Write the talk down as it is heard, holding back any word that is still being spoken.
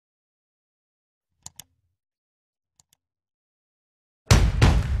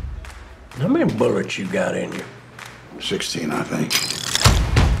How many bullets you got in you? 16, I think.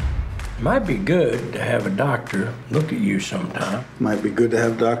 Might be good to have a doctor look at you sometime. Might be good to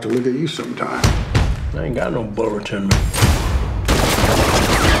have a doctor look at you sometime. I ain't got no bullets in me.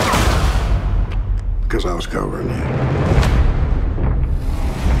 Because I was covering you.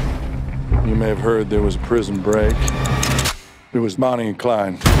 You may have heard there was a prison break. It was Bonnie and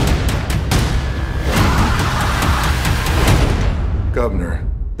Clyde. Governor,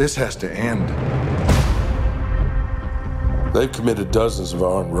 this has to end. They've committed dozens of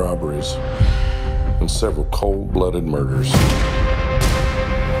armed robberies and several cold-blooded murders.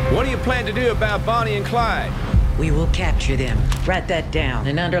 What do you plan to do about Bonnie and Clyde? We will capture them. Write that down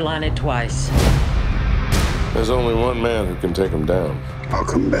and underline it twice. There's only one man who can take them down. I'll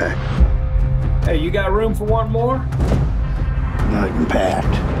come back. Hey, you got room for one more? Not even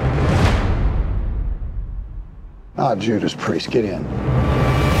packed. Ah, Judas Priest, get in.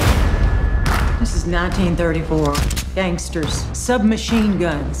 This is 1934. Gangsters, submachine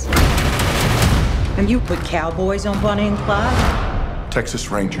guns. And you put cowboys on Bonnie and Clyde? Texas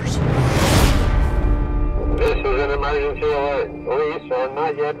Rangers. This is an emergency alert. Police are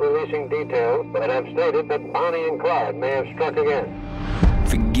not yet releasing details, but have stated that Bonnie and Clyde may have struck again.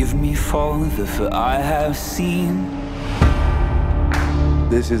 Forgive me, Father, for I have seen.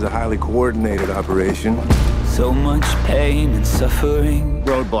 This is a highly coordinated operation. So much pain and suffering.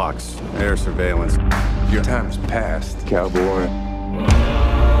 Roadblocks, air surveillance. Your time has passed, cowboy.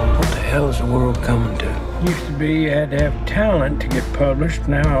 What the hell is the world coming to? Used to be you had to have talent to get published.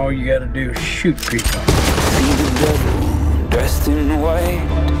 Now all you gotta do is shoot people. See the devil dressed in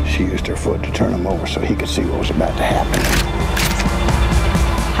white. She used her foot to turn him over so he could see what was about to happen.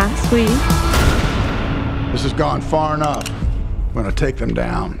 Hi, sweetie. This has gone far enough. I'm gonna take them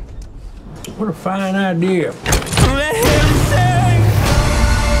down. What a fine idea. Let him sing.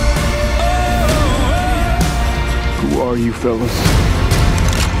 Who are you fellas?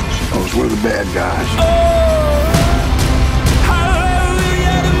 Suppose we're the bad guys.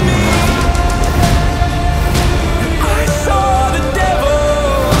 Hallelujah to me. I saw the devil.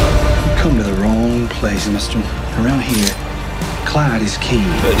 Come to the wrong place, mister. Around here, Clyde is king.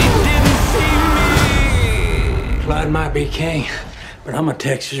 But he didn't see me. Clyde might be king, but I'm a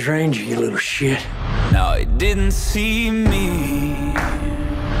Texas Ranger, you little shit. Now he didn't see me.